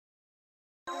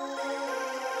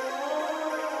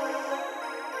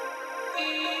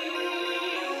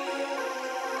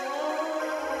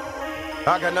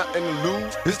I got nothing to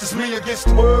lose. It's just me against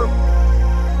the world.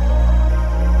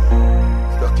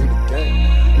 Stuck in the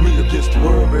game. Me against the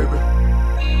world, baby.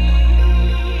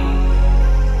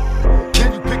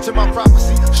 Can you picture my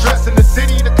prophecy? Stress in the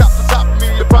city, the cops are stopping me.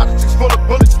 The project's full of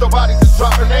bullets, the bodies is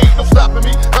dropping. There ain't no stopping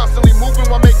me. Constantly moving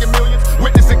while making millions.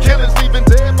 Witnessing killings, leaving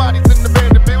dead bodies in the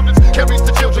abandoned buildings. Carries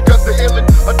the children cause they're illin'.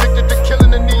 Addicted to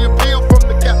killing and the appeal from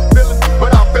the cap villain.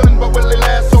 But I'm feeling, but will it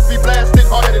last? So be blasted,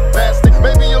 hard-headed bastard.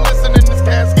 Maybe you'll listen in this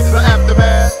casket, the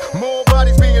aftermath. More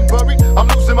bodies being buried. I'm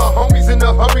losing my homies in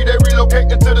a hurry. They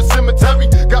relocating to the cemetery.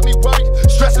 Got me worried,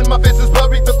 stressing, my vision's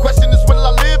blurry. The question is, will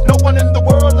I live? No one in the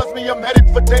world loves me, I'm headed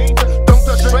for danger. Don't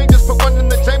touch strangers, put one in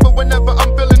the chamber whenever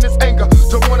I'm feeling this anger.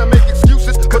 Don't wanna make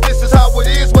excuses, cause this is how it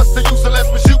is. What's the use unless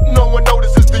we're shooting? No one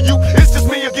notices the you. It's just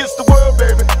me against the world,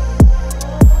 baby.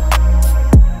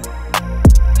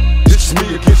 It's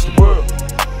me against the world.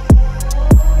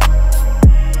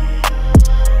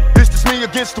 It's just me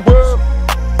against the world.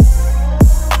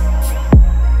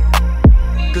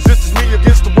 Cause this is me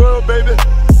against the world, baby.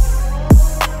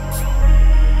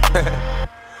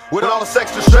 With all this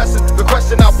extra stressing, the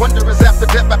question I wonder is after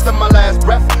death, after my last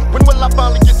breath, when will I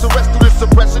finally get to rest through this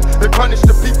suppression? They punish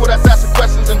the people that's asking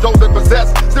questions and those that possess.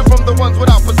 Still from the ones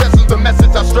without possessions, the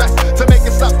message I stress. To make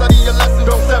it stop, study your lesson,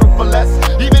 don't settle for less.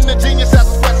 Even the genius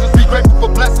asks questions, be grateful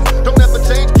for blessings. Don't ever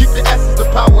change, keep your essence.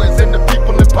 The power is in the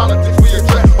people in politics we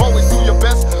address. Always do your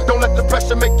best, don't let the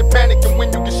pressure make you panic. And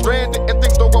when you get stranded and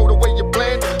things don't go the way you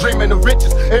planned, dreaming of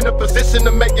riches, in a position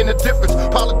of making a difference.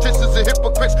 Politicians are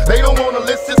hypocrites, they don't wanna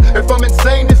listen. If I'm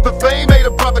insane, it's the fame, made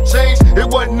a brother change. It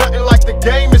wasn't nothing like the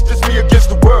game, it's just me against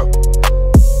the world.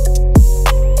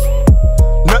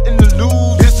 Nothing to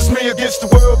lose, it's just me against the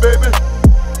world, baby.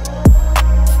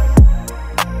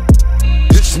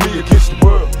 It's me against the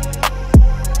world.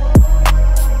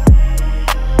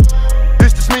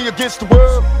 It's just me against the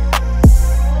world.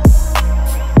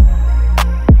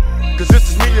 Cause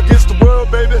this is me against the world,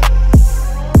 baby.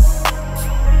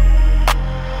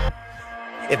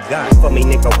 If God's for me,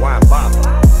 nigga, why bother?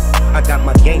 I got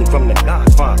my game from the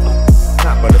Godfather.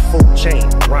 Top of the food chain,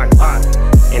 rock bottom.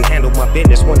 And handle my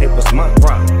business when it was my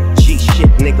problem. G-shit,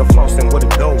 nigga, flossing with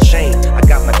a gold chain. I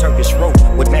got my Turkish rope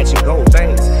with matching gold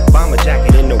veins. Bomber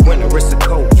jacket in the winter, it's a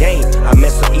cold game. I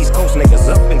mess some East Coast niggas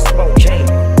up in Spokane.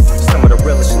 Some of the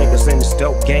realest niggas in this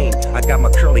dope game. I got my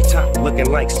curly top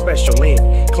looking like special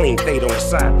ed. Clean fade on the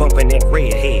side, bumping that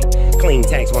red head. Clean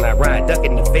tags when I ride,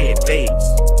 ducking the fed fades.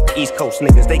 East Coast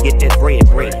niggas, they get that bread.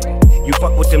 You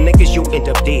fuck with them niggas, you end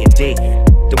up dead.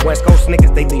 The West Coast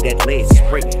niggas, they leave that lead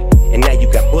spread. And now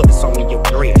you got bullets on your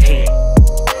red head.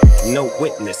 No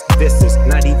witness, this is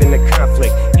not even a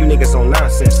conflict. You niggas on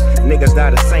nonsense. Niggas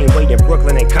die the same way in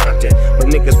Brooklyn and Compton. But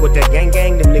niggas with that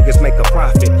gang, them niggas make a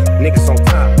profit. Niggas on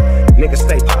top, niggas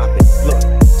stay poppin'. Look,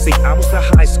 see, I was the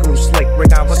high school slick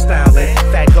Rick, I was styling.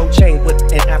 Fat gold chain with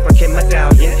an African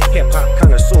medallion. Hip-hop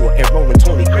connoisseur and rolling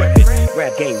 20 Griffin.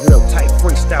 Rap game real tight,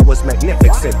 freestyle was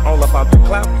magnificent. All about the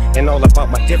clout and all about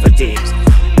my dividends.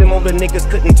 Them older niggas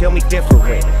couldn't tell me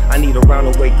different. I need a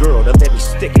roundaway girl to let me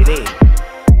stick it in.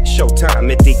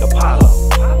 Showtime at the Apollo.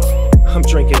 I'm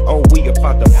drinking OE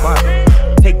about the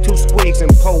bottle. Take 2 swigs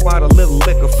and pour out a little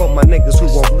liquor for my niggas who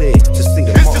won't live to see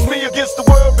tomorrow. It's just me against the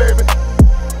world, baby.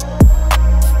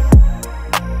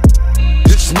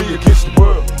 It's me against the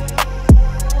world.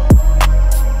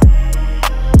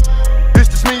 It's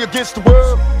just me against the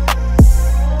world.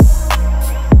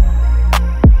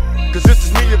 Cause this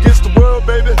is me against the world,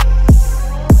 baby.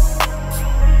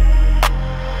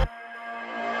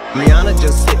 Rihanna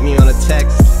just hit me on a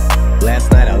text.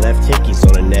 Last night I left hickeys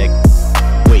on her neck.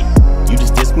 Wait, you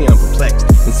just dissed me, I'm perplexed.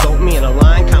 Insult me in a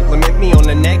line, compliment me on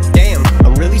the next. Damn,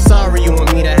 I'm really sorry you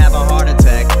want me to have a heart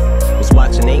attack. Was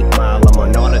watching 8 Mile, I'm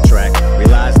on auto track.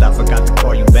 Realized I forgot to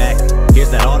call you back.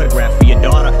 Here's that autograph for your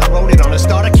daughter, I wrote it on a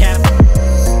starter cap.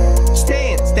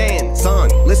 Stan, son,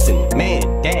 listen,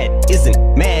 man, dad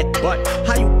isn't mad. But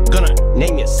how you gonna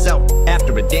name yourself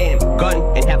after a damn gun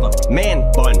and have a man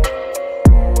bun?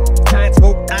 Tying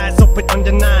smoke, eyes open,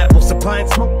 undeniable. Supplying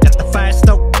smoke at the fire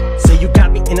stove. Say you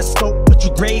got me in a scope, but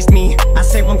you grazed me. I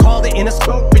say one called it in a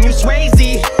scope, and you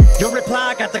Swayze. Your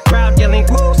reply got the crowd yelling,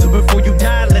 woo. So before you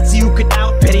die, let's see who could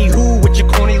out Petty who with your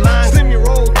corny lines. Slim your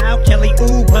old out Kelly,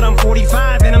 ooh, but I'm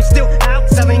 45 and I'm still out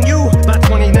selling you. By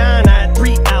 29, I had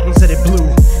 3 albums that it blew.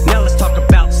 Now let's talk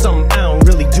about something I don't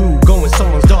really do. Go in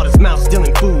someone's daughter's mouth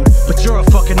stealing food, but you're a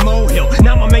fucking molehill.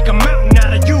 Now I'ma make a mountain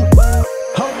out of you.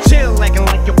 Hold chill, acting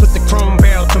like you put the chrome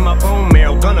barrel to my bone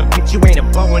marrow. Gonna beat you ain't a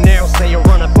bow and arrow. Say you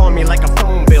run up on me like a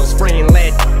phone bill, spraying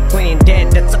lead.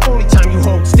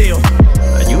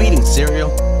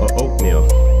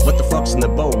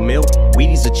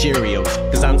 cookies or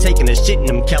Cheerios. Cause I'm taking a shit in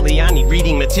them Kellyanne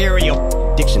reading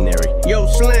material. Dictionary. Yo,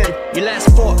 Slim, your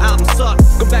last 4 albums suck.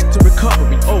 Go back to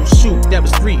recovery. Oh shoot, that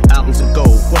was 3 albums ago.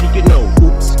 What do you know?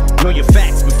 Oops. Know your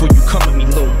facts before you come at me,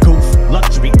 little goof.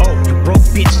 Luxury, oh, you broke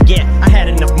bitch, yeah. I